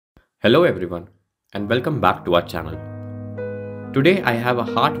Hello everyone and welcome back to our channel. Today I have a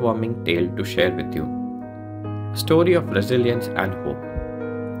heartwarming tale to share with you. A story of resilience and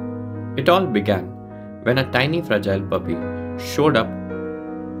hope. It all began when a tiny fragile puppy showed up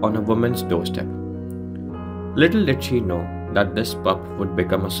on a woman's doorstep. Little did she know that this pup would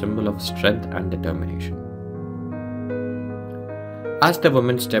become a symbol of strength and determination. As the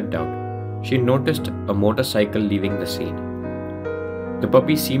woman stepped out, she noticed a motorcycle leaving the scene. The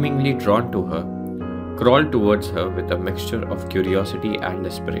puppy, seemingly drawn to her, crawled towards her with a mixture of curiosity and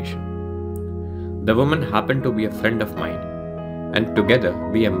desperation. The woman happened to be a friend of mine, and together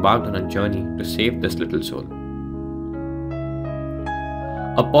we embarked on a journey to save this little soul.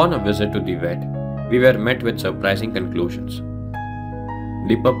 Upon a visit to the vet, we were met with surprising conclusions.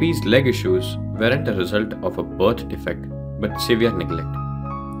 The puppy's leg issues weren't a result of a birth defect, but severe neglect.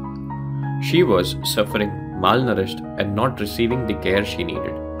 She was suffering, malnourished, and not receiving the care she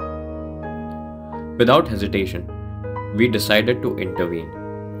needed. Without hesitation, we decided to intervene,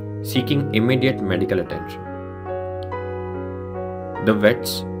 seeking immediate medical attention. The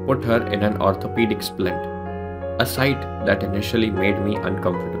vets put her in an orthopedic splint, a sight that initially made me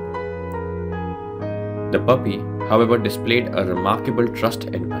uncomfortable. The puppy, however, displayed a remarkable trust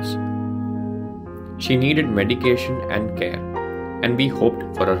in us. She needed medication and care, and we hoped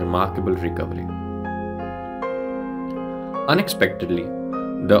for a remarkable recovery. Unexpectedly,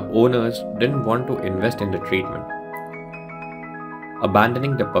 the owners didn't want to invest in the treatment,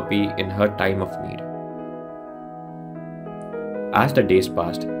 abandoning the puppy in her time of need. As the days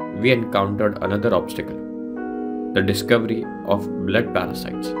passed, we encountered another obstacle: the discovery of blood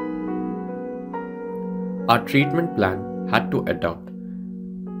parasites. Our treatment plan had to adapt,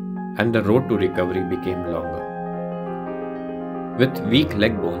 and the road to recovery became longer. With weak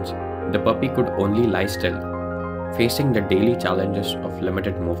leg bones, the puppy could only lie still, facing the daily challenges of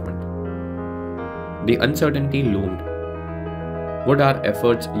limited movement. The uncertainty loomed. Would our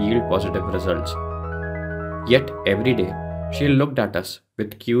efforts yield positive results? Yet every day, she looked at us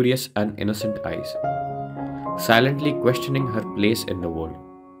with curious and innocent eyes, silently questioning her place in the world.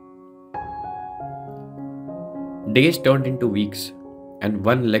 Days turned into weeks, and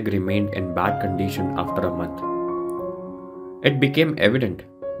one leg remained in bad condition after a month. It became evident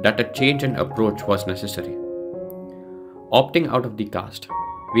that a change in approach was necessary. Opting out of the cast,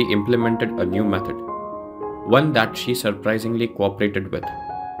 we implemented a new method, one that she surprisingly cooperated with.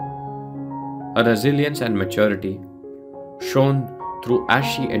 Her resilience and maturity shone through as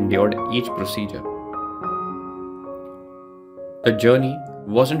she endured each procedure. The journey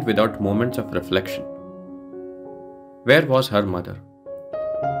wasn't without moments of reflection. Where was her mother?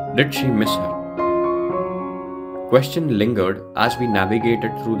 Did she miss her? Question lingered as we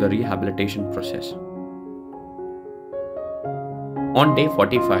navigated through the rehabilitation process. On day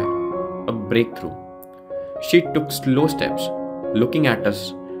 45, a breakthrough. She took slow steps, looking at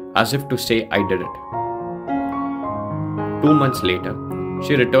us as if to say, "I did it." 2 months later,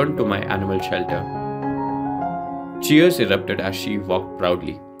 she returned to my animal shelter. Cheers erupted as she walked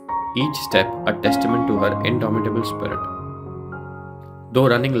proudly, each step a testament to her indomitable spirit. Though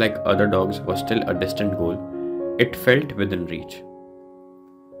running like other dogs was still a distant goal, it felt within reach.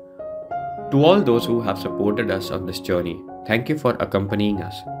 To all those who have supported us on this journey, thank you for accompanying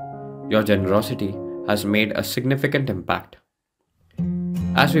us. Your generosity has made a significant impact.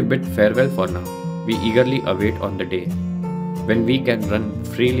 As we bid farewell for now, we eagerly await on the day when we can run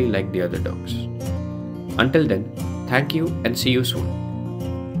freely like the other dogs. Until then, thank you and see you soon.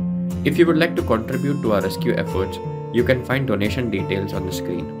 If you would like to contribute to our rescue efforts, you can find donation details on the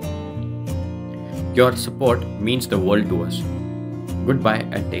screen. Your support means the world to us. Goodbye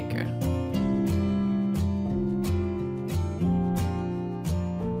and take care.